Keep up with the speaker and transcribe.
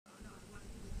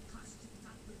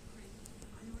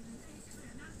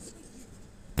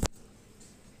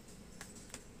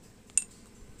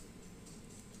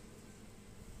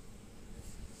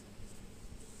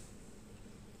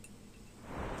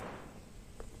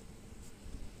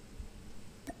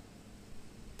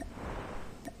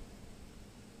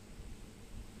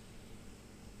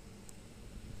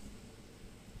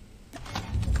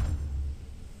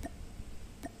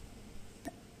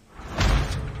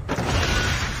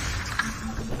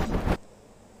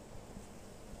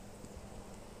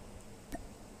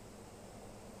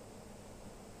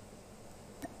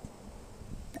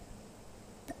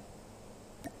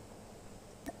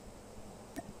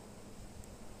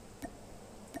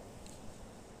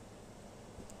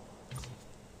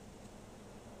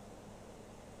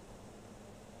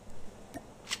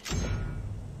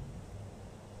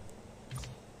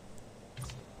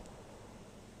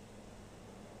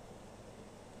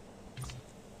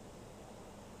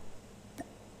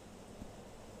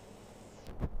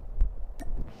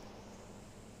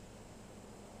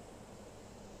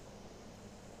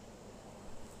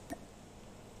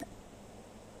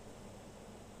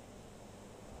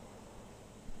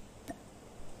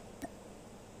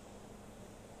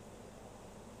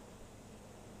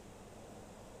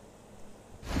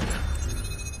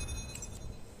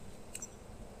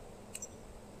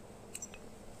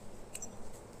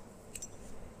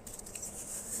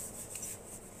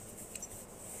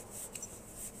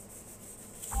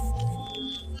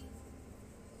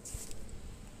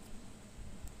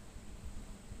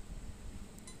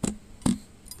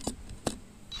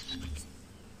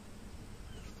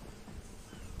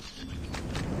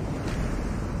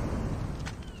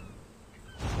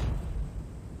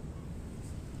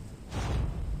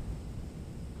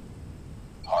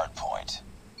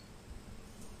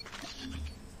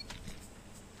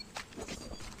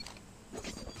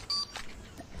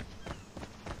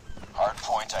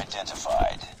Hardpoint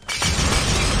identified.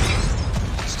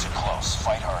 It's too close.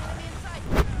 Fight harder.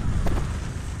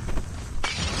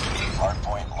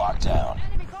 Hardpoint locked down.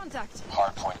 Enemy contact.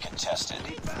 Hardpoint contested.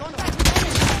 Contact with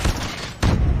enemy.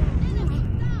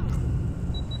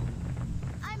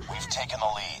 We've taken the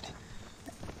lead.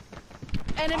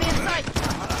 Enemy in sight.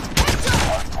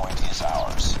 Hardpoint is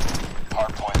ours.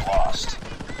 Hardpoint lost.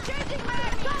 Changing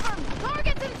mag. Cover.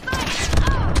 Targets in sight.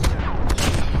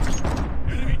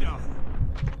 Enemy down.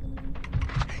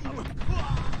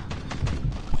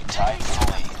 We tied for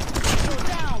the lead. Go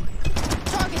down.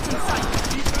 Targets in sight.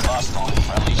 Lost the lead.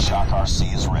 Friendly Shock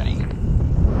RC is ready.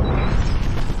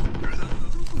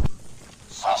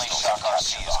 Friendly Shock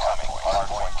RC is coming.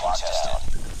 Hardpoint contested.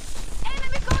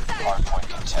 Enemy contact. Hardpoint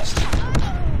contested.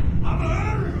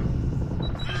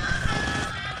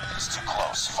 It's too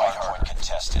close. Fight hardpoint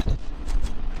contested.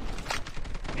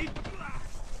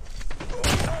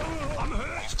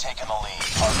 We've taken the lead.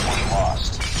 Hardpoint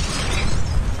lost.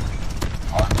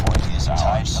 Hardpoint is ours.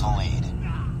 Tied for the lead.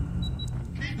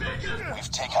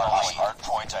 We've taken the lead.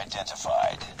 Hardpoint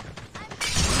identified.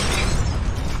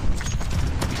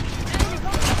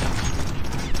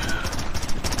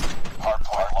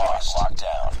 Hardpoint lost. Locked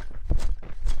down.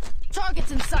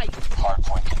 Targets in sight.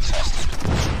 Hardpoint contested.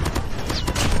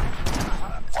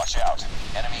 Watch out.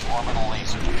 Enemy orbital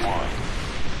laser deployed.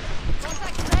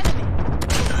 Contact with enemy.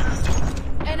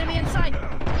 Enemy in sight.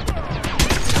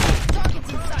 Targets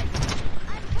in sight.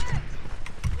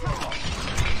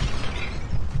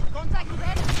 Contact with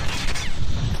enemy.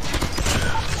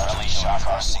 Friendly Shock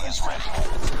RC is ready.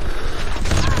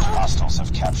 Hostiles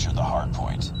have captured the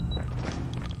hardpoint.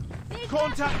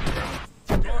 Contact.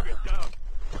 Target down.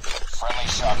 Friendly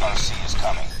Shock RC is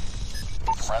coming.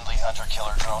 Friendly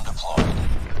hunter-killer drone deployed.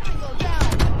 Go down.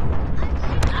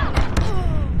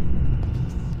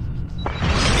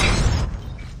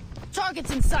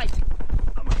 Targets in sight.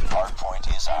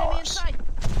 Hardpoint is Enemy in ours. sight.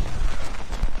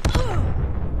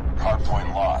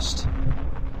 Hardpoint lost.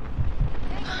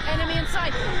 Enemy in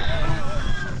sight.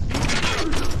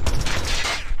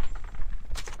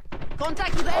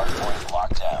 Contact with enemy. Hardpoint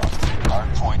locked down.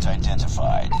 Hardpoint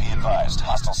identified. Be advised,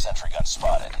 hostile sentry gun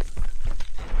spotted.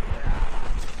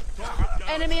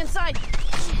 Enemy in sight.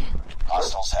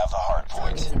 Hostiles have the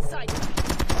hardpoint. In sight.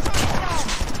 Target down.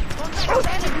 Contact with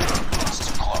enemy. It's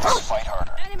too close. Fight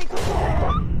harder. Enemy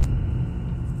contact.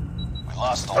 We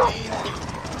lost the lead.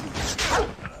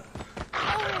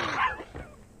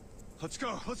 Let's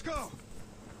go. Let's go.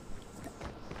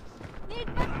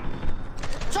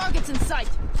 Targets in sight.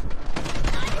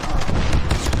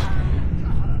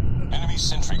 Enemy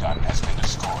sentry gun has been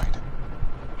destroyed.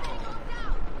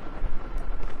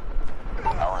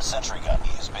 Our sentry gun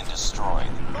has been destroyed.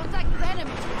 Contact with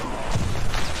enemy.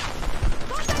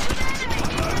 Contact with enemy.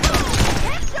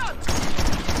 Headshot.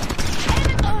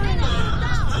 Enemy down.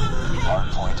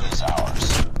 Hardpoint is ours.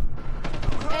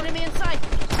 Enemy in sight.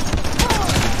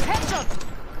 Headshot.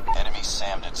 Enemy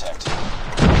SAM detected.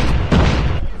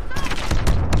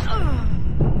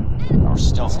 Our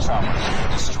stealth chopper has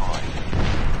been destroyed.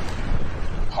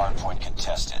 Hardpoint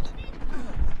contested.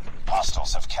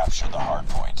 Hostiles have captured the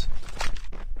hardpoint.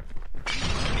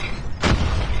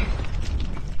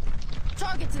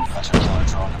 Targets in sight. Hunter-killer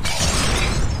drone deployed.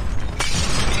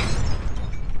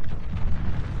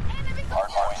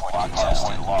 Hardpoint locked down.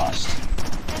 Hardpoint lost.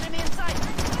 Enemy in sight.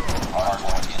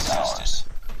 Hardpoint is ours.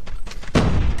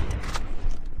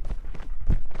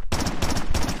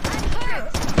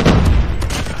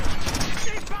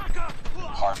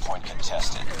 Hardpoint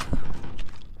contested.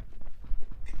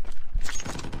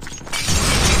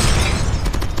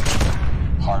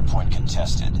 Hardpoint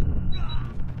contested.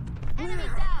 Enemy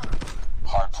down.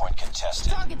 Hardpoint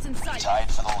contested. Targets in sight. Tied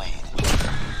for the lead.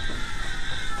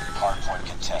 Hardpoint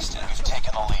contested. We've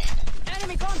taken the lead.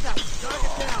 Enemy contact.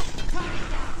 Target down. Target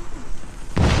down.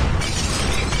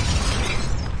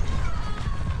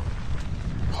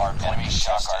 Enemy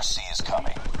Shock RC is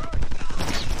coming.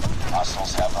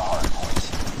 Hostiles have the hardpoint.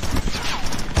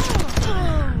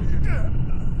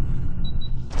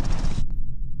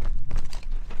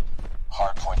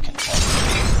 Hardpoint contested.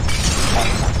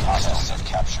 Hardpoint hostiles have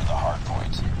captured the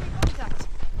hardpoint. Contact.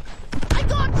 I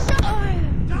got shot.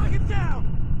 Target down.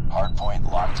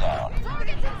 Hardpoint locked down.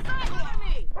 Targets in sight.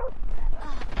 Enemy.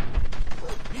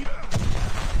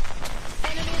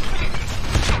 Enemy in sight.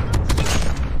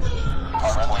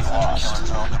 Hardpoint lost. Killer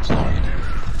drone deployed.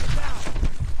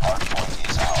 Hardpoint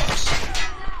is ours.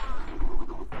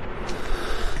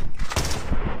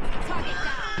 Target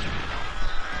down.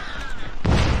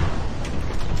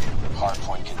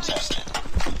 Hardpoint contested.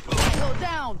 Go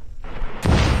down.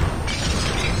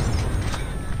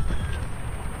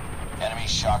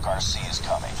 shock RC is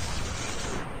coming.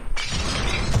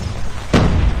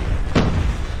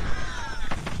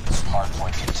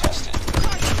 Hardpoint contested.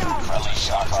 Friendly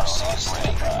shock RC is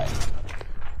standby.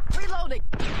 Reloading.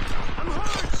 I'm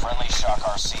hurt. Friendly shock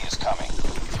RC is coming.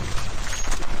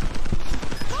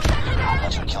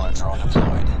 Hunter killer drone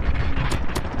deployed.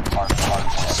 Hardpoint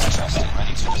contested.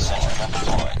 Ready to the sentry gun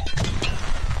deployed.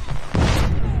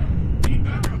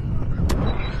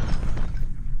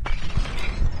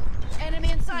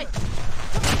 Enemy in sight.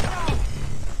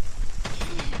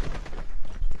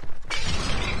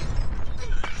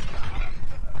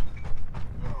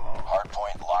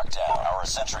 Hardpoint locked down. Our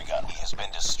sentry gun has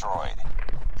been destroyed.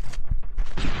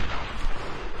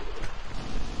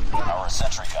 Our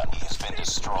sentry gun has been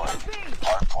destroyed.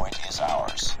 Hardpoint is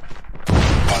ours.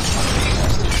 Hardpoint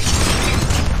contested.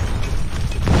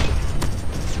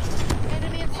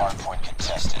 Enemy in sight. Hardpoint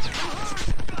contested.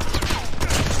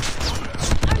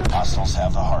 Hostiles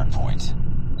have the hardpoint.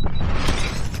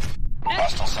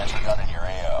 Hostile sentry gun in your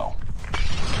AO.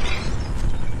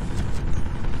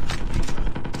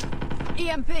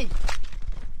 EMP.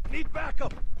 Need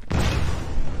backup.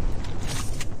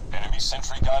 Enemy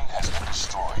sentry gun has been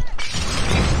destroyed.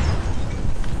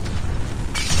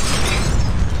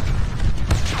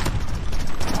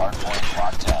 Hardpoint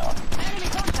locked down. Enemy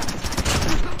contact.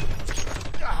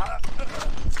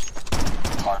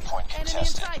 Hardpoint Enemy in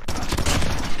contested. sight.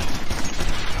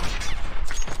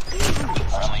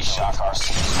 Friendly shock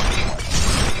RC is deployed.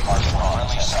 Hardpoint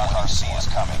friendly shock RC is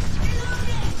coming.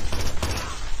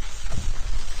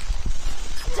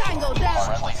 Tango down.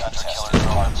 Friendly hunter killer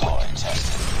drone deployed.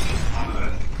 Contested.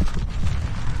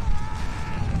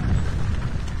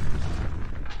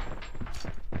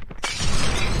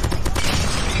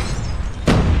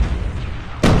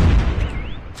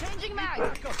 Changing mag.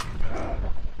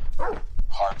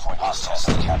 Hardpoint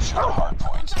contested. Capture the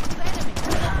hardpoint. Contact with enemy.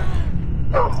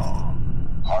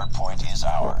 Hardpoint is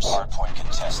ours. Hardpoint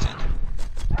contested.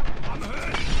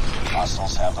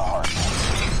 Hostiles have the hardpoint.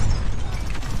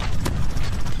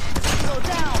 Go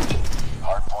down.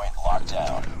 Hardpoint locked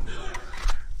down.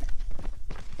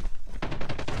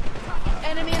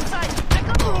 Enemy in sight.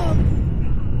 Echo.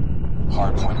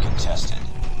 Hardpoint contested.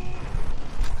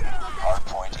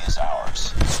 Hardpoint is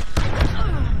ours.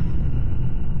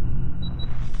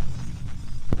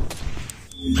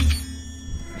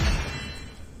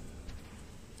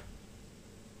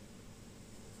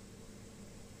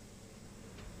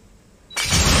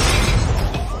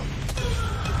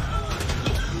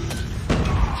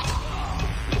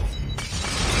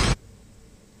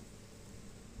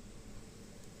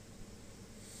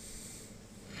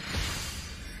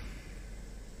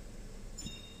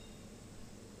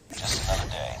 Just another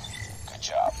day. Good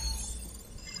job.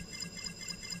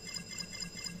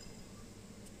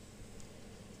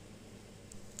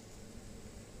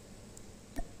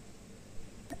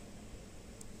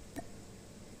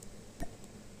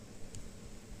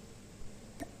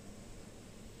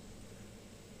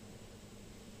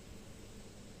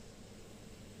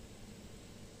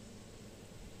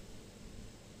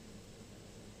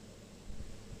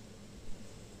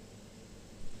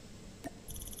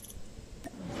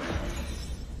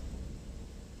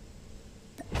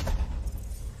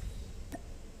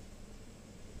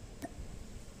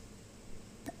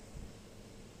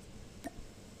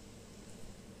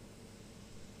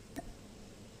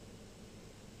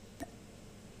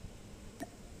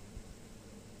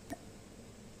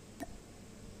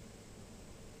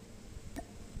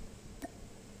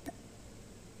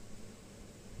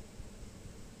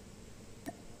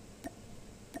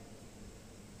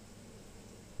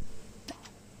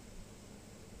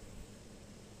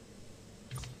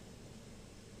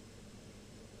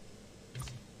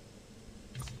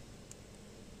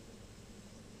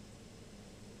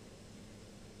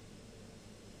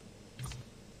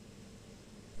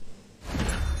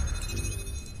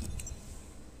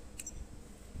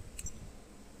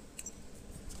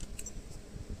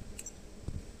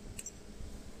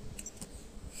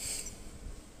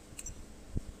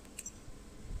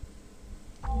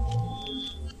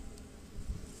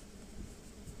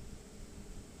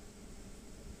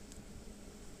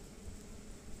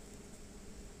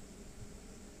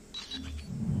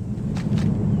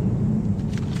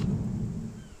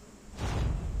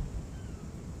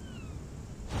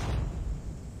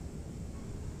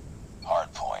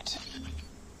 Hardpoint.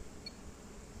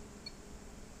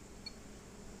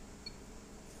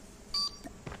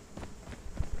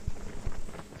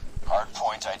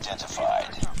 Hardpoint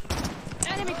identified.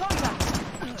 Enemy contact.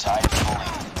 Tied to the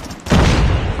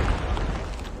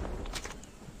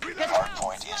lead.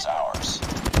 Hardpoint is ours.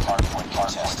 Hardpoint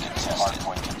contested.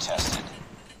 Hardpoint contested.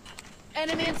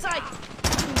 Enemy in sight.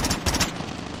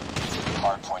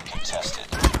 Hardpoint contested.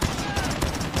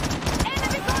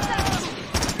 Enemy contact.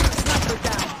 Sniper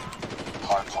down.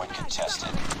 Hardpoint contested.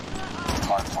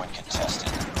 Hardpoint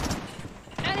contested.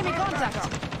 Enemy contact.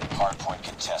 Hardpoint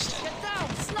contested. Get down.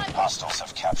 Sniper. Hostiles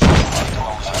have captured the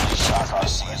hardpoint. Friendly shock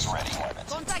RC is ready.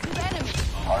 Contact with enemy.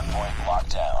 Hardpoint locked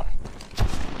down.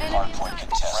 Enemy in Hardpoint sight.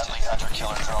 contested. Friendly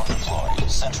hunter-killer drone deployed.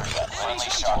 Sentry gun. Friendly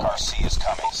shock RC is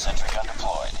coming. Sentry gun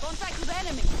deployed. Contact with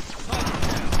enemy.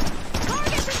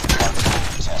 Hardpoint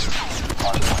contested.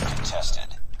 Hardpoint contested.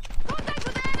 Contact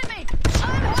with enemy.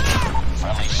 I'm hurt.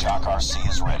 Friendly shock RC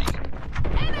is ready.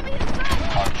 Enemy in sight.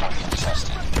 Hardpoint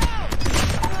contested.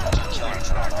 Hunter-killer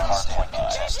drone. Hardpoint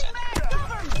contested.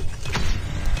 Cover me.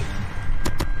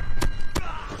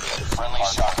 Friendly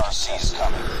shock RC is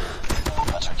coming.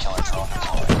 Hunter-killer drone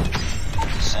deployed.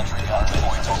 Sentry gun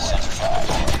deployed to center fire.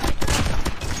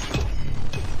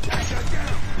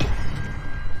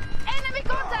 Enemy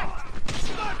contact.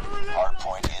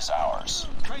 Hardpoint is ours.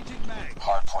 Changing mag.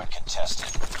 Hardpoint contested.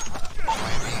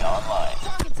 UAV online.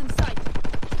 Targets in sight.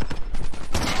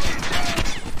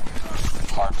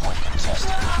 Hardpoint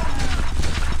contested.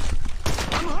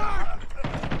 I'm hurt.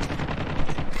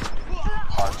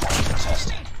 Hardpoint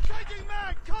contested. Changing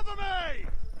mag. Cover me.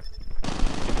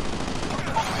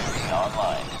 UAV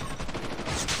online.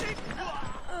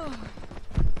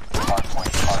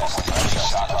 Hardpoint contested. Friendly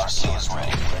shock RC is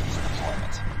ready. Ready for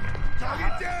deployment.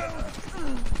 Target down.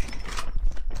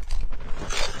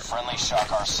 Friendly shock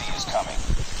RC is coming.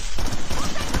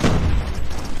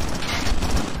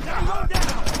 Tango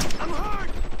down. I'm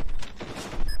hurt.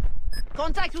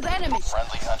 Contact with enemy.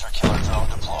 Friendly hunter-killer drone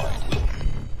deployed.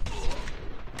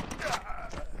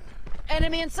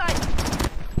 Enemy in sight.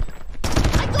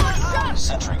 I got shot.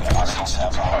 Sentry gun. Hostiles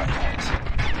have the hardpoint.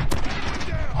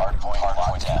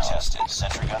 Hardpoint contested.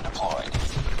 Sentry gun deployed.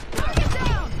 Target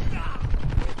down.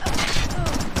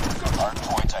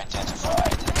 Hardpoint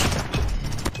identified.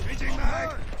 Changing mag.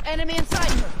 Enemy in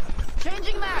sight.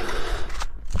 Changing mag.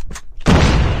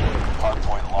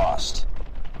 Hardpoint lost.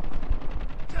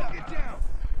 Target down.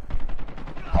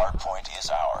 Hardpoint is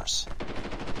ours.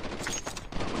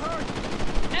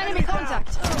 Enemy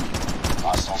contact.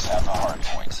 Hostiles have the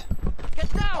hardpoint. Get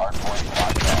down. Hardpoint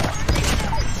locked down.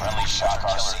 Friendly shock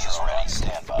RC is ready.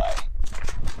 Stand by.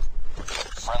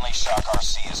 Friendly shock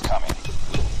RC is coming.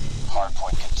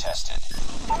 Hardpoint contested.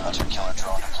 Hunter-killer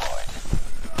drone deployed.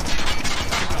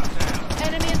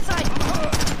 Enemy in sight.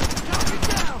 Target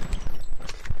down.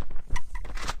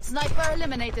 Sniper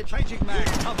eliminated. Changing mag.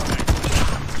 Cover me.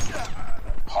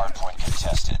 Hardpoint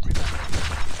contested.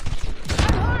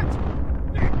 I'm hurt.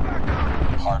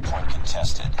 Hardpoint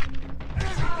contested.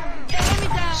 Enemy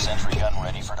down. Sentry gun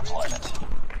ready for deployment.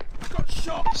 Got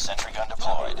shot. Sentry gun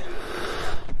deployed.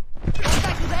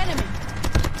 Contact with enemy.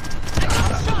 I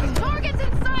got shot. Targets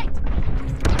in sight.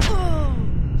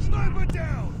 Sniper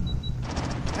down.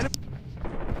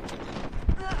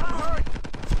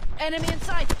 Enemy in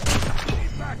sight.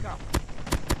 Need backup.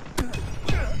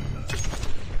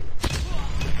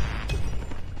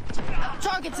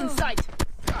 Targets in sight.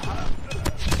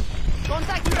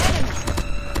 Contact with enemy.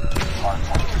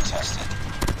 Hardpoint contested.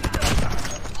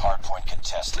 Hardpoint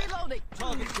contested. Reloading.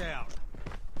 Target down.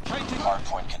 Changing.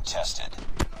 Hardpoint contested.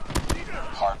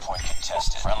 Hardpoint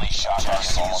contested. Friendly shock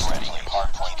RC is ready.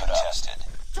 Hardpoint contested.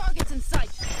 Targets in sight.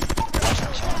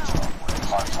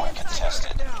 Hardpoint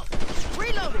contested.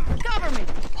 Reloading. Cover me.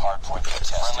 Hardpoint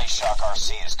contested. Friendly shock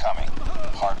RC is coming.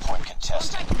 Hardpoint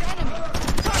contested. Contact with enemy.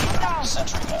 Target down.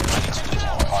 Sentry gun ready to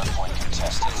deploy. Hardpoint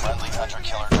contested. Friendly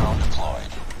hunter-killer drone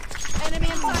deployed. Enemy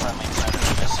in sight. Friendly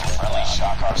predator missile. Friendly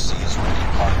shock RC is ready.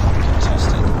 Hardpoint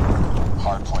contested.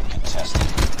 Hardpoint contested.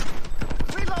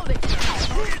 Reloading.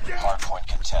 Hardpoint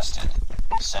contested.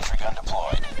 Sentry gun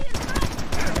deployed.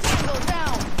 Tango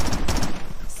down.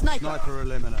 Sniper. Sniper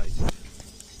eliminated.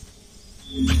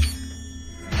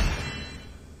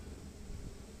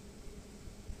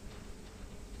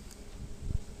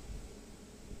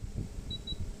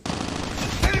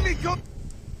 Enemy got.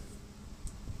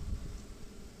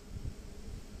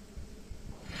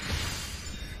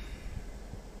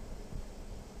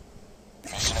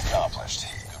 Mission accomplished.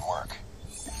 Good work.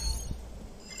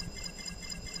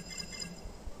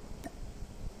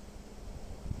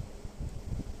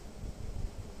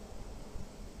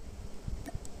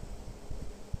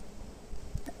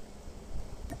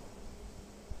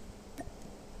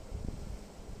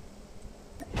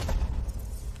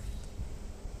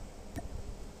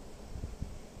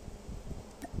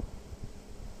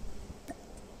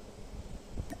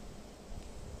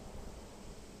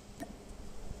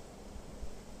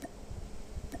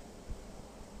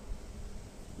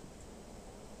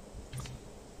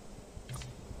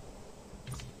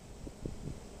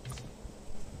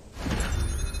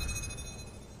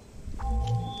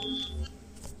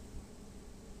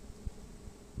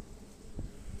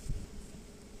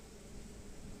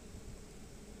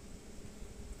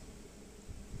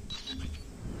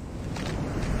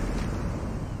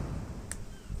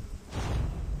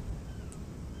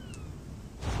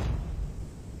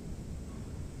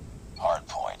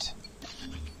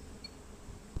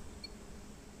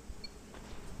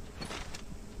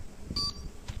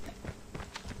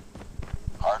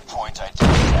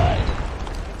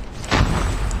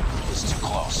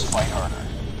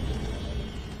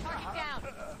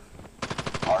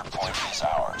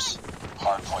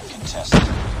 Hardpoint contested.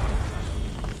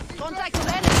 Contact with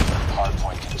enemy.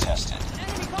 Hardpoint contested.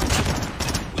 Enemy contact.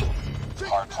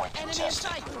 Hardpoint Enemy in contested.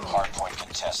 sight. Hardpoint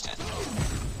contested.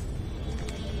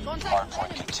 Contact with Hardpoint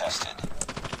enemy. contested.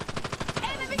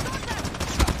 Enemy contact.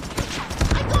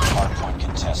 I got it. Hardpoint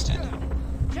contested.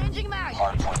 Changing mag.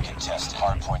 Hardpoint contested.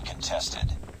 Hardpoint contested.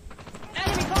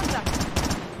 Enemy contact.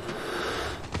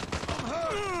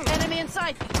 Enemy in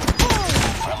sight.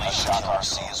 Friendly shock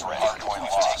RC is ready. Hardpoint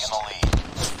taking the lead.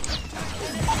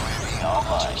 UAV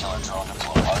online. Killer drone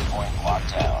deployed. Hardpoint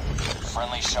locked down.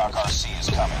 Friendly shock RC is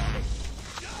coming.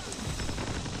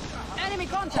 Enemy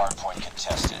contact. Hardpoint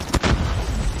contested.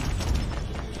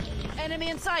 Enemy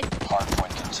in sight.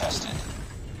 Hardpoint contested.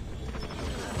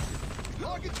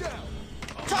 Target down.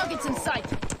 Targets in sight.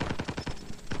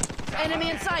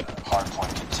 Enemy in sight.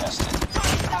 Hardpoint contested.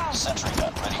 Target down. Sentry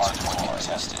gun ready to deploy.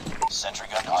 Contested. Sentry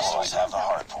gun hostiles have the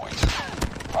hardpoint.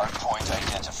 Hardpoint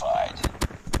identified.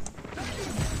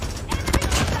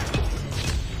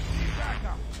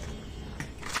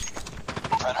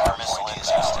 Predator missile is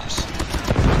ours.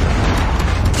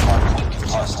 Hardpoint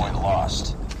contested. Hardpoint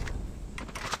lost.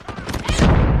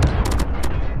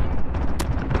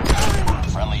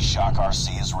 Friendly shock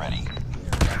RC is ready.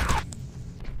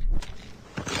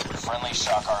 Friendly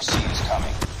shock RC is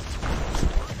coming.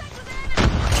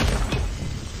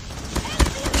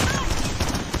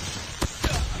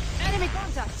 Enemy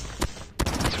contact.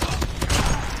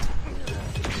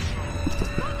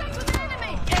 Contact with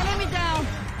enemy. Enemy down.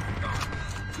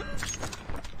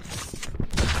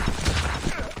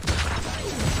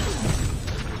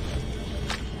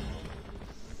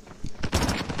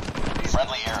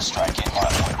 Friendly airstrike in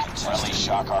hardpoint contested. Friendly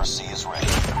shock RC is ready.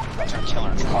 Hunter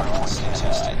killer hardpoint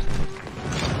contested.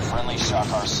 Friendly shock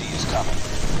RC is coming.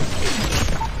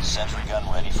 Sentry gun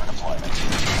ready for deployment.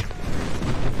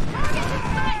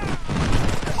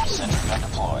 Sentry gun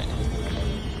deployed.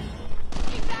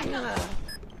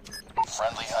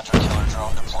 Friendly hunter killer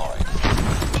drone deployed.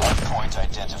 Hardpoint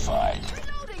identified.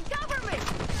 Reloading. Cover me.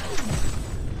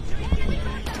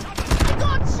 I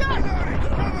got shot.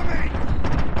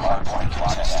 Hardpoint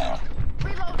contested.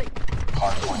 Reloading.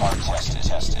 Hardpoint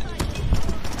tested.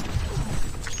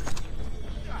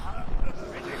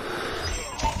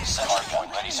 Sentry gun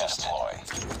ready to deploy.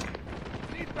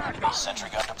 Sentry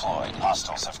gun deployed.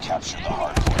 Hostiles have captured the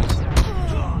hardpoint.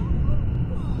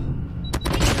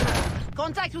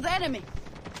 Contact with enemy.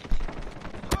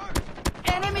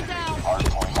 Enemy down.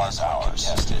 Hardpoint is ours.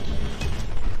 Contested.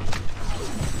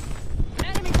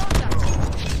 Enemy contact.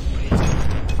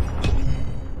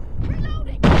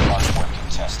 Reloading. Hardpoint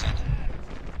contested.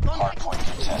 Contact.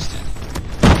 Hardpoint contested.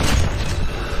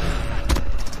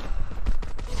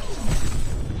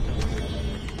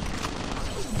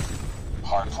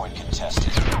 Hardpoint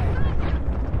contested.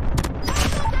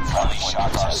 Friendly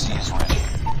shock RC is ready.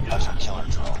 Hunter killer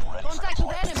drone ready for Contact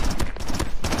with deployment.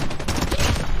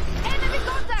 enemy. Enemy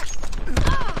contact.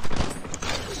 Ah!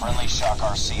 Friendly shock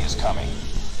RC is coming.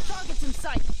 Targets in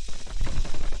sight.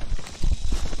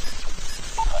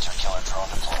 Hunter killer drone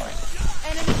deployed.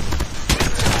 Enemy.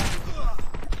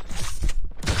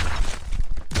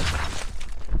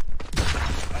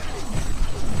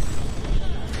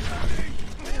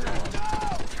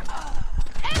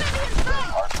 Enemy in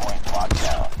sight. Hardpoint locked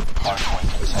down. Hardpoint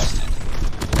contested.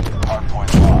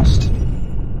 Hardpoint lost.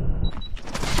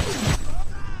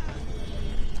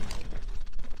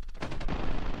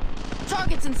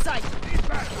 Targets in sight.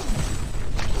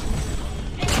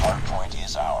 Hardpoint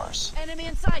is ours. Enemy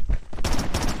in sight.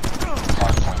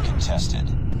 Hardpoint contested.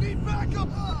 Need backup.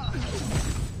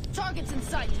 Targets in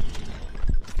sight.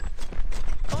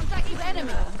 Contact with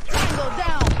enemy. Tango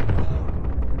down.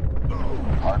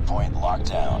 Hardpoint locked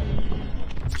down.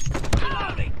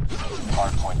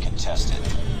 Hardpoint contested.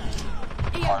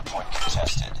 Hardpoint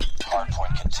contested.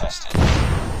 Hardpoint contested.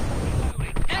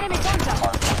 Enemy contact.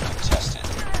 Hardpoint contested.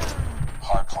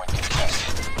 Hardpoint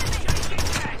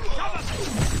contested.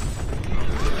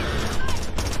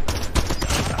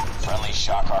 Friendly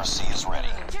shock RC is ready.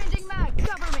 Changing mag.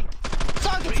 Cover me.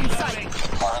 Targets in sight.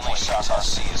 Friendly shock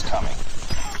RC is coming.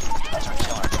 Hunter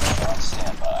killer drone on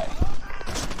standby.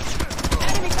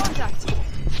 Enemy contact.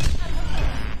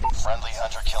 Friendly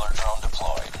hunter killer drone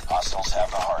deployed. Hostiles have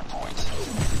the hardpoint.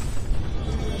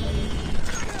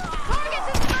 Targets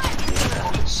in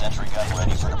sight. Sentry gun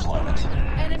ready for deployment.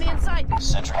 Enemy in sight.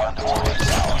 Sentry gun deployed is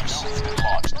ours.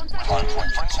 Launched.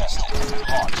 Hardpoint contested.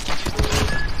 Launched.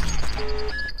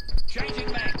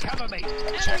 Changing man, cover me.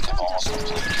 Objective almost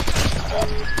complete. Keep it up.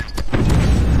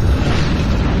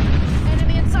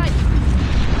 Enemy in sight.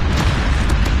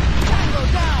 Tango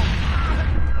down.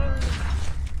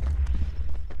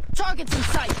 Targets in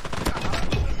sight.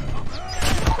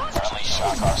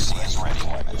 Shock RC is ready.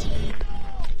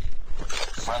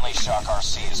 Friendly Shock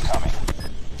RC is coming.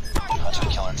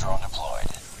 Hunter-killer drone deployed.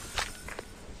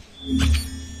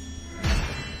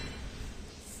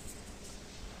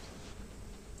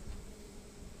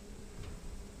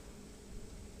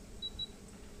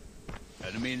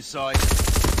 Enemy in sight.